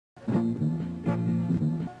Hi,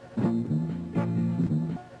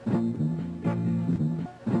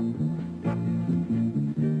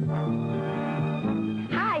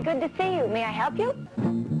 good to see you. May I help you?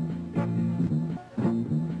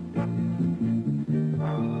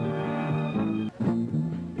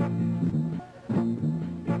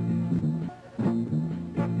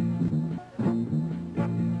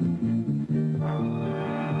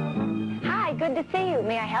 Hi, good to see you.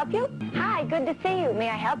 May I help you? Hi, good to see you. May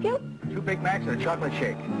I help you? 2 Big Macs and a chocolate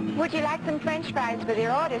shake. Would you like some French fries with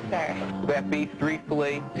your order, sir? Will that be 3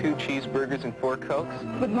 filet, 2 cheeseburgers, and 4 Cokes?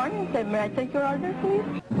 Good morning, sir. May I take your order, please?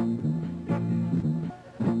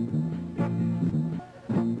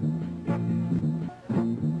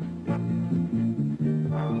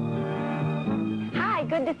 Hi,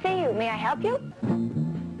 good to see you. May I help you?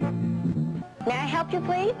 May I help you,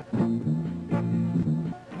 please?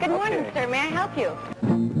 Good morning, sir. May I help you?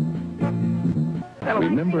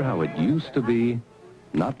 Remember how it used to be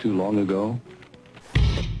not too long ago?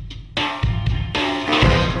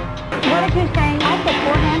 What did you say? I said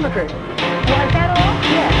 4 hamburgers. Was that all?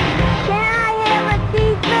 Yes. Can I have a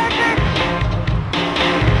cheeseburger?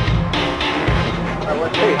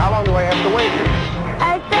 Let's see, how long do I have to wait?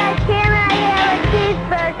 I said, can I have a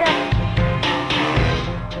cheeseburger?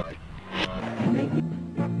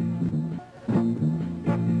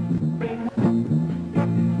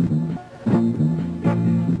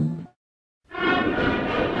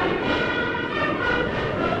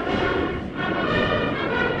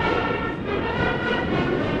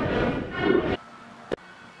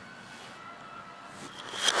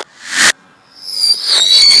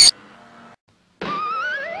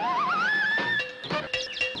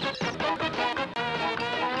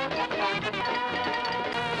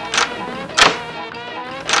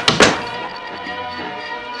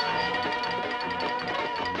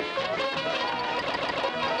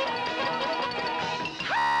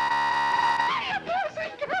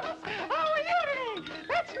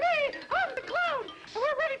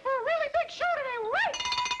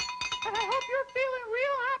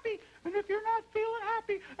 And if you're not feeling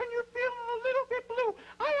happy and you're feeling a little bit blue,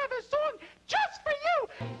 I have a song just for you.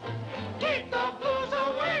 Keep the blues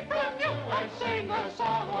away from you and sing a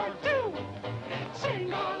song or two.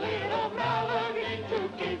 Sing a little melody to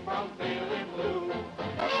keep from feeling blue.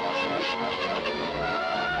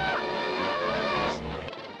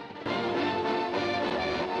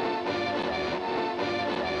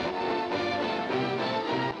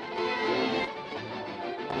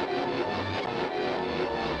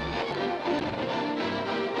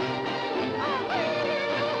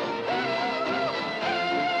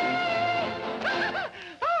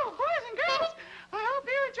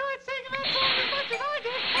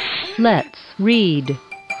 Let's read.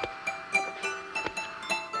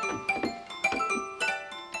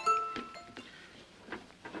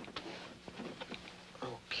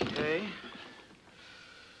 Okay.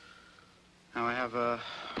 Now I have a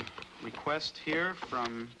request here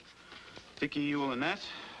from Vicki Ewell-Annette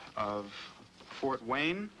of Fort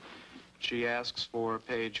Wayne. She asks for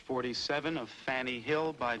page 47 of Fanny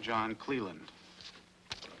Hill by John Cleland.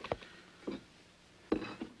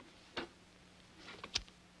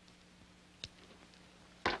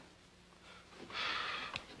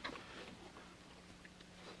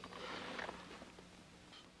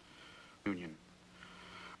 Union.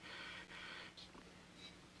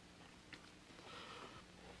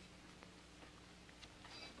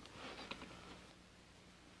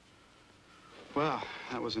 Well,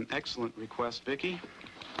 that was an excellent request, Vicki.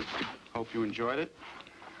 Hope you enjoyed it.